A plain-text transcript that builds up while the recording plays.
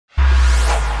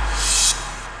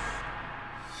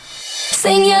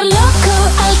Señor loco,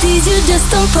 I'll tease you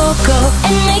just un poco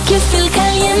and make you feel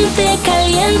caliente,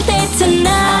 caliente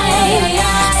tonight.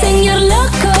 Señor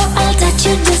loco, I'll touch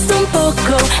you just un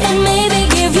poco and maybe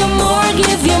give you more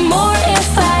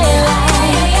if I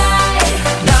like.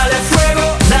 Dale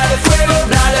fuego, dale fuego,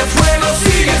 dale fuego,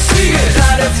 sigue, sigue,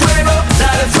 dale fuego,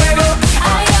 dale fuego.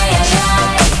 Ay, ay, ay,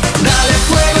 ay. Dale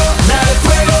fuego, dale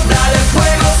fuego, dale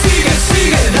fuego, sigue,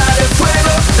 sigue, dale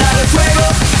fuego, dale fuego.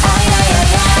 Ay, ay,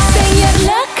 ay, ay. Señor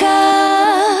loco.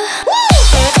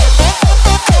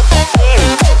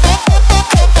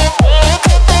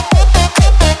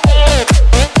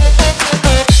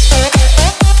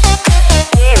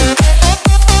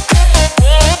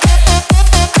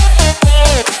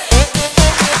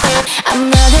 I'm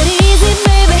not that easy,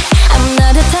 baby. I'm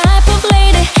not the type of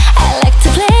lady. I like to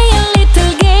play a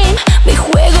little game. Mi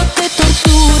juego te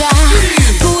tortura,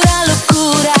 pura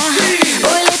locura.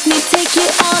 Boy, let me take you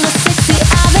on a sexy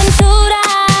aventura.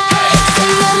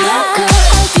 Señor loco,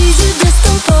 I'll tease you just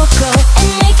un poco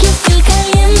and make you feel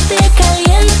caliente,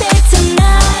 caliente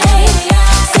tonight.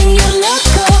 Señor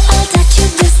loco, I'll touch you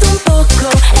just un poco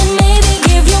and maybe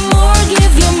give you more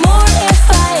if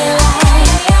I like.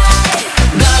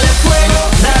 Dale fuego,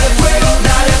 dale fuego,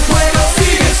 dale fuego,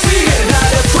 sigue, sigue,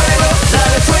 dale fuego,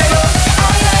 dale fuego.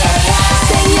 Ay, ay, ay, ay.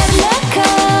 Señor loco.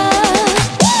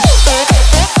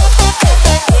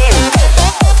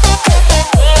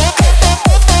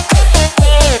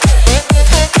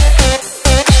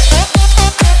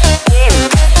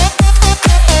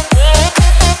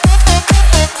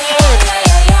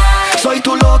 Soy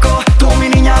tu loco, tú mi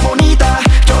niña bonita.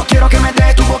 Yo quiero que me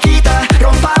des tu boquita.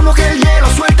 Rompamos el hielo,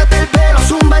 suéltate el pelo,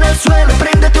 zumba en el suelo y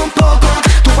préndete un poco.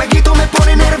 Tu jueguito me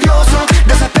pone nervioso,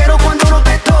 desespero cuando no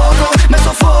te toco. Me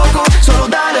sofoco, solo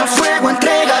dale al fuego,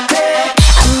 entrégate.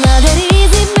 I'm not that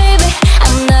easy, baby.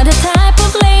 I'm not the type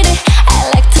of lady. I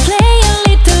like to play a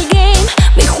little game.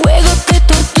 Mi juego te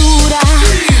tortura,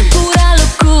 pura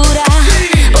locura.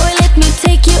 Boy, let me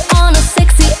take you on a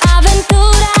sexy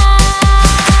aventura.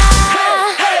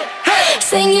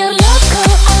 Señor